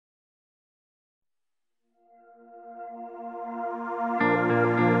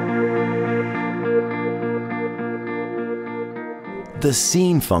The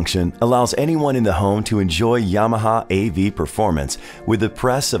Scene function allows anyone in the home to enjoy Yamaha AV performance with the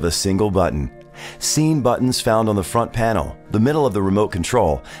press of a single button. Scene buttons found on the front panel, the middle of the remote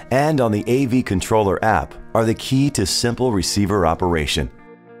control, and on the AV controller app are the key to simple receiver operation.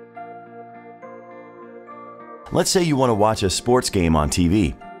 Let's say you want to watch a sports game on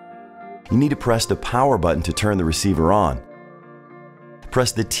TV. You need to press the power button to turn the receiver on.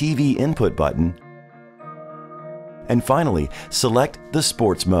 Press the TV input button, and finally, select the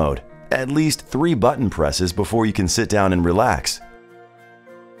sports mode. At least 3 button presses before you can sit down and relax.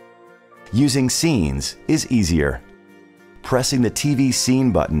 Using scenes is easier. Pressing the TV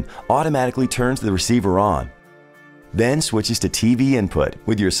scene button automatically turns the receiver on, then switches to TV input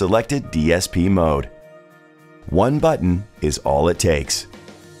with your selected DSP mode. 1 button is all it takes.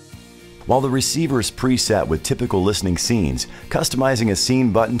 While the receiver is preset with typical listening scenes, customizing a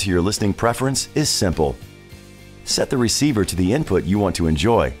scene button to your listening preference is simple. Set the receiver to the input you want to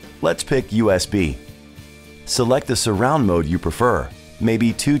enjoy. Let's pick USB. Select the surround mode you prefer,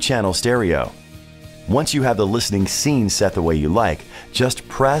 maybe 2-channel stereo. Once you have the listening scene set the way you like, just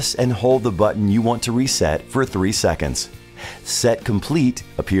press and hold the button you want to reset for 3 seconds. Set Complete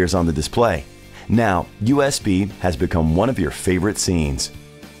appears on the display. Now, USB has become one of your favorite scenes.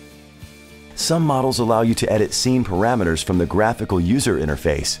 Some models allow you to edit scene parameters from the graphical user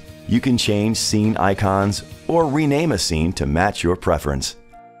interface. You can change scene icons or rename a scene to match your preference.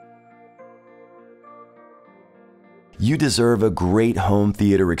 You deserve a great home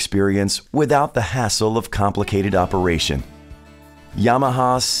theater experience without the hassle of complicated operation.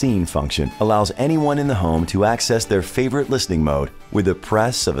 Yamaha's Scene function allows anyone in the home to access their favorite listening mode with the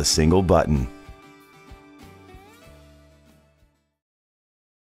press of a single button.